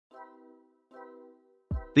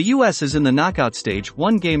The US is in the knockout stage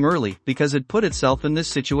one game early because it put itself in this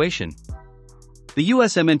situation. The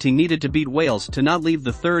USMNT needed to beat Wales to not leave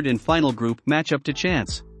the third and final group match up to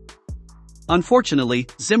chance. Unfortunately,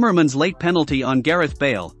 Zimmerman's late penalty on Gareth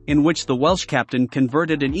Bale, in which the Welsh captain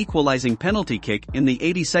converted an equalizing penalty kick in the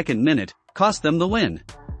 82nd minute, cost them the win.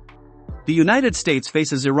 The United States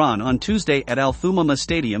faces Iran on Tuesday at Thumama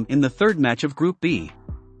Stadium in the third match of Group B.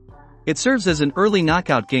 It serves as an early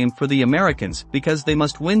knockout game for the Americans because they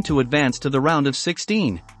must win to advance to the round of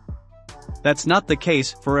 16. That's not the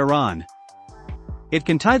case for Iran. It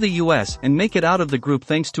can tie the US and make it out of the group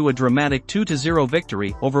thanks to a dramatic 2-0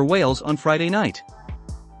 victory over Wales on Friday night.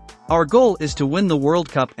 Our goal is to win the World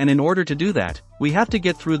Cup, and in order to do that, we have to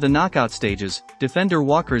get through the knockout stages, defender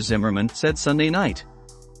Walker Zimmerman said Sunday night.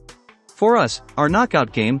 For us, our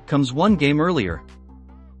knockout game comes one game earlier.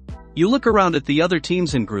 You look around at the other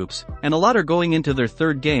teams in groups, and a lot are going into their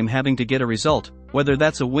third game having to get a result, whether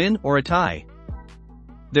that's a win or a tie.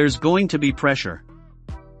 There's going to be pressure.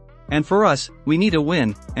 And for us, we need a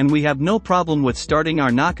win, and we have no problem with starting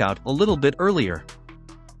our knockout a little bit earlier.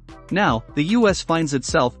 Now, the US finds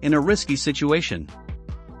itself in a risky situation.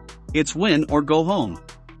 It's win or go home.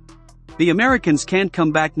 The Americans can't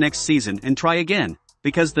come back next season and try again,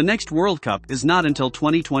 because the next World Cup is not until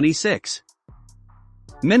 2026.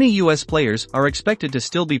 Many US players are expected to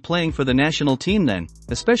still be playing for the national team then,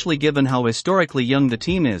 especially given how historically young the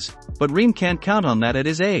team is, but Ream can't count on that at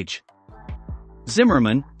his age.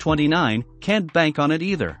 Zimmerman, 29, can't bank on it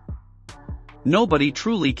either. Nobody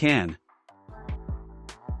truly can.